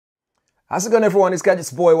How's it going, everyone? It's Gadgets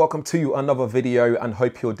Boy. Welcome to another video and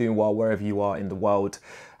hope you're doing well wherever you are in the world.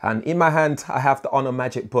 And in my hand, I have the Honor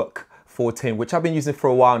MagicBook 14, which I've been using for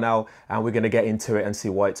a while now, and we're going to get into it and see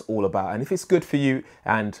what it's all about and if it's good for you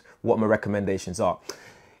and what my recommendations are.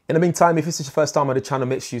 In the meantime, if this is your first time on the channel,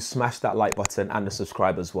 make sure you smash that like button and the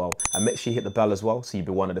subscribe as well. And make sure you hit the bell as well so you'll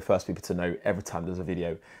be one of the first people to know every time there's a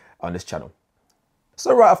video on this channel.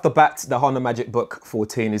 So right off the bat, the Honor MagicBook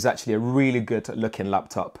 14 is actually a really good looking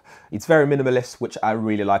laptop. It's very minimalist, which I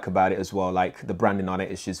really like about it as well. Like the branding on it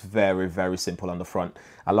is just very, very simple on the front.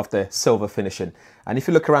 I love the silver finishing. And if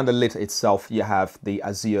you look around the lid itself, you have the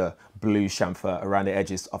azure blue chamfer around the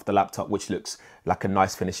edges of the laptop, which looks like a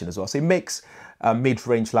nice finishing as well. So it makes a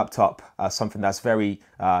mid-range laptop something that's very,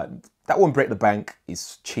 that won't break the bank.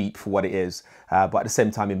 It's cheap for what it is, but at the same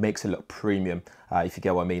time, it makes it look premium, if you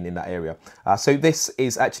get what I mean in that area. So this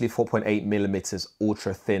is actually 4.8 millimeters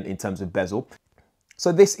ultra thin in terms of bezel.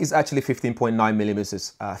 So this is actually 15.9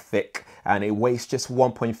 millimeters thick, and it weighs just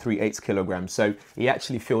 1.38 kilograms. So it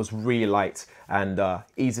actually feels really light and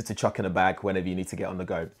easy to chuck in a bag whenever you need to get on the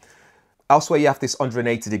go. Elsewhere, you have this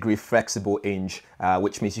 180-degree flexible hinge,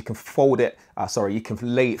 which means you can fold it, you can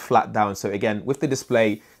lay it flat down. So again, with the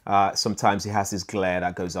display, sometimes it has this glare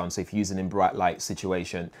that goes on. So if you're using it in bright light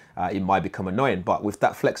situation, it might become annoying. But with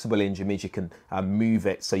that flexible hinge, it means you can move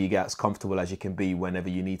it so you get as comfortable as you can be whenever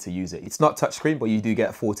you need to use it. It's not touchscreen, but you do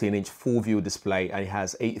get a 14-inch FullView display, and it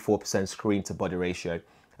has 84% screen to body ratio.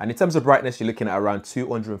 And in terms of brightness, you're looking at around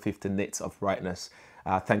 250 nits of brightness,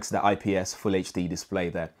 thanks to the IPS Full HD display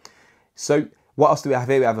there. So what else do we have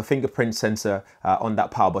here? We have a fingerprint sensor on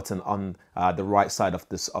that power button on the right side of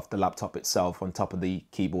the laptop itself, on top of the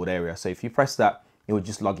keyboard area. So if you press that, it will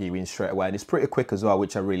just log you in straight away, and it's pretty quick as well,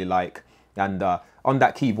 which I really like. And on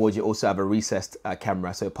that keyboard, you also have a recessed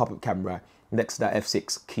camera, so a pop-up camera next to that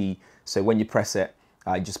F6 key. So when you press it,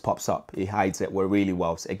 it just pops up. It hides it really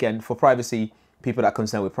well. So again, for privacy, people that are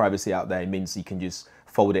concerned with privacy out there, it means you can just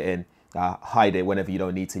fold it in, hide it whenever you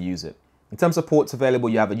don't need to use it. In terms of ports available,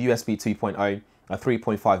 you have a USB 2.0, a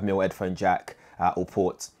 3.5mm headphone jack or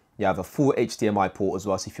port. You have a full HDMI port as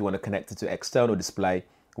well, so if you want to connect it to external display,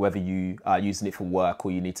 whether you are using it for work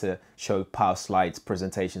or you need to show power slides,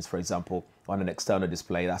 presentations, for example, on an external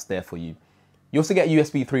display, that's there for you. You also get a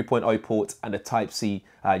USB 3.0 port and a Type-C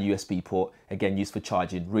USB port, again used for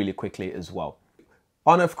charging really quickly as well.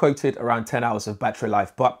 Honor have quoted around 10 hours of battery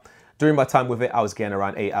life, but during my time with it, I was getting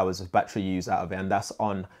around 8 hours of battery use out of it, and that's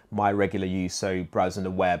on my regular use, so browsing the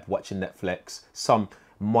web, watching Netflix, some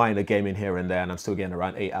minor gaming here and there, and I'm still getting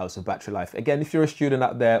around 8 hours of battery life. Again, if you're a student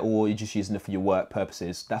out there or you're just using it for your work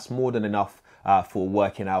purposes, that's more than enough for a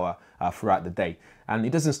working hour throughout the day. And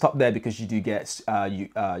it doesn't stop there, because you do get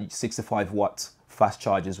 65-watt fast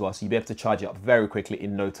charge as well, so you'll be able to charge it up very quickly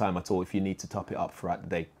in no time at all if you need to top it up throughout the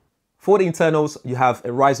day. For the internals, you have a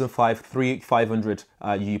Ryzen 5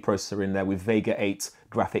 3500U processor in there with Vega 8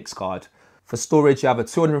 graphics card. For storage, you have a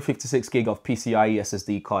 256 gig of PCIe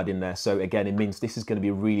SSD card in there. So again, it means this is going to be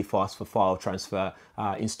really fast for file transfer,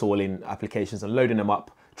 installing applications and loading them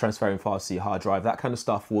up, transferring files to your hard drive. That kind of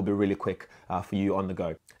stuff will be really quick for you on the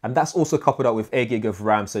go. And that's also coupled up with 8 gig of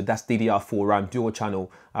RAM, so that's DDR4 RAM dual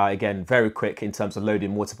channel. Again, very quick in terms of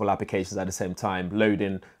loading multiple applications at the same time,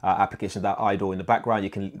 loading applications that are idle in the background. You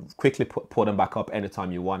can quickly pull them back up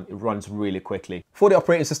anytime you want. It runs really quickly. For the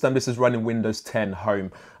operating system, this is running Windows 10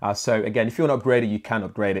 Home. So again, if you want to upgrade it, you can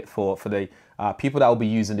upgrade it. For the people that will be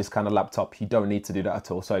using this kind of laptop, you don't need to do that at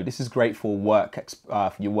all. So this is great for work,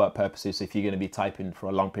 for your work purposes. If you're going to be typing for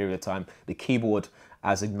a long period of time, the keyboard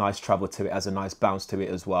has a nice travel to it, has a nice bounce to it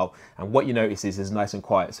as well. And what you notice is it's nice and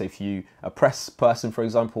quiet. So if you a press person, for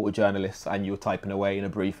example, or journalist, and you're typing away in a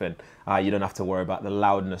briefing, you don't have to worry about the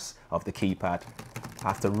loudness of the keypad. I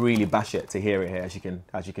have to really bash it to hear it here, as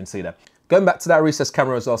you can see there. Going back to that recessed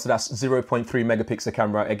camera as well, so that's 0.3 megapixel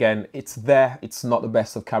camera. Again, it's there. It's not the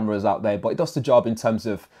best of cameras out there, but it does the job in terms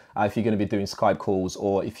of if you're going to be doing Skype calls,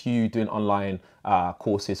 or if you're doing online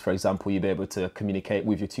courses, for example, you'll be able to communicate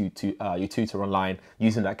with your tutor online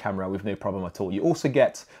using that camera with no problem at all. You also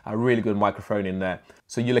get a really good microphone in there.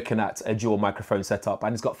 So you're looking at a dual microphone setup,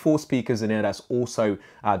 and it's got 4 speakers in here that's also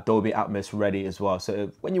Dolby Atmos ready as well.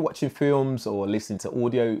 So when you're watching films or listening to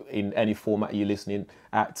audio in any format you're listening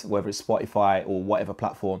at, whether it's Spotify or whatever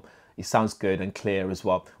platform, it sounds good and clear as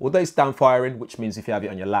well. Although it's down-firing, which means if you have it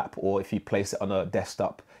on your lap or if you place it on a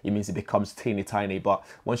desktop, it means it becomes teeny tiny. But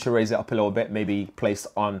once you raise it up a little bit, maybe place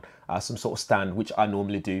it on some sort of stand, which I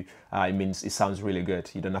normally do, it means it sounds really good.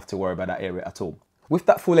 You don't have to worry about that area at all. With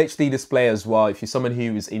that full HD display as well, if you're someone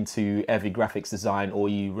who is into heavy graphics design or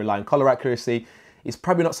you rely on color accuracy, It's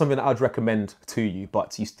probably not something that I'd recommend to you,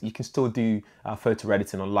 but you can still do photo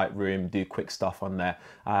editing on Lightroom, do quick stuff on there.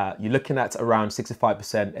 You're looking at around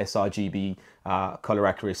 65% sRGB color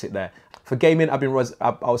accuracy there. For gaming, I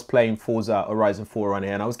was playing Forza Horizon 4 on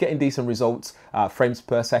here, and I was getting decent results, frames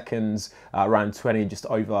per second, around 20, just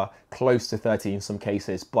over, close to 30 in some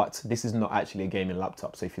cases, but this is not actually a gaming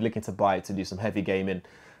laptop. So if you're looking to buy it to do some heavy gaming,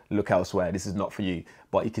 look elsewhere. This is not for you,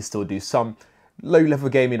 but you can still do some low-level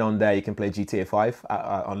gaming on there. You can play GTA 5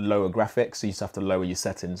 on lower graphics, so you just have to lower your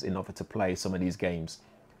settings in order to play some of these games.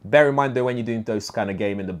 Bear in mind though, when you're doing those kind of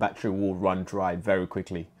gaming, the battery will run dry very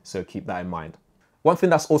quickly, so keep that in mind. One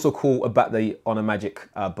thing that's also cool about the Honor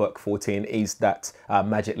MagicBook 14 is that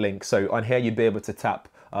Magic Link. So on here, you'd be able to tap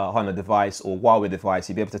on a device or Huawei device,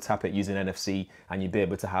 you'd be able to tap it using NFC, and you'd be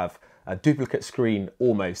able to have a duplicate screen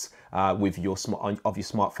almost with your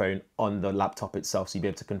smartphone on the laptop itself. So you'd be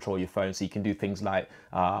able to control your phone. So you can do things like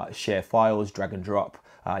share files, drag and drop.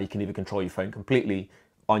 You can even control your phone completely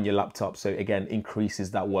on your laptop. So again,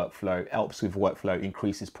 increases that workflow, helps with workflow,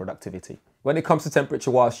 increases productivity. When it comes to temperature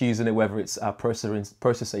whilst using it, whether it's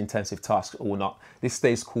processor intensive tasks or not, this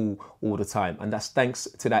stays cool all the time. And that's thanks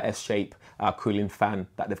to that S-shape cooling fan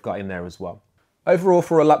that they've got in there as well. Overall,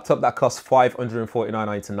 for a laptop that costs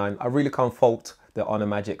 $549.99, I really can't fault the Honor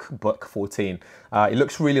MagicBook 14. It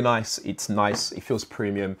looks really nice, it's nice, it feels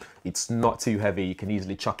premium, it's not too heavy, you can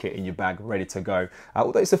easily chuck it in your bag, ready to go.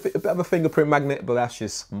 Although it's a bit of a fingerprint magnet, but that's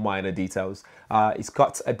just minor details. It's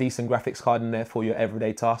got a decent graphics card in there for your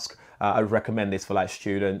everyday task. I would recommend this for like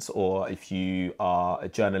students, or if you are a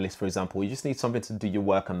journalist, for example, you just need something to do your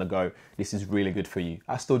work on the go. This is really good for you.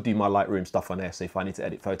 I still do my Lightroom stuff on there, so if I need to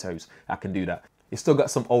edit photos, I can do that. It's still got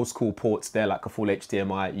some old school ports there, like a full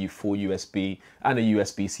HDMI, full USB, and a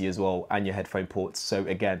USB-C as well, and your headphone ports. So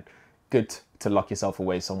again, good to lock yourself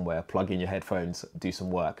away somewhere, plug in your headphones, do some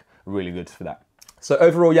work. Really good for that. So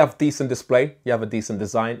overall, you have decent display, you have a decent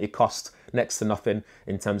design. It costs next to nothing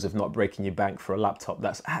in terms of not breaking your bank for a laptop.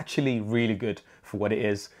 That's actually really good for what it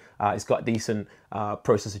is. It's got decent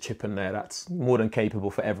processor chip in there that's more than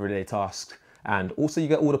capable for everyday tasks. And also you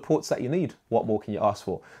get all the ports that you need. What more can you ask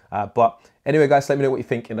for? But anyway, guys, let me know what you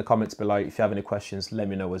think in the comments below. If you have any questions, let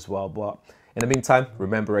me know as well. But in the meantime,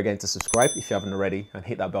 remember again to subscribe if you haven't already, and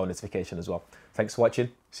hit that bell notification as well. Thanks for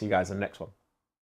watching. See you guys in the next one.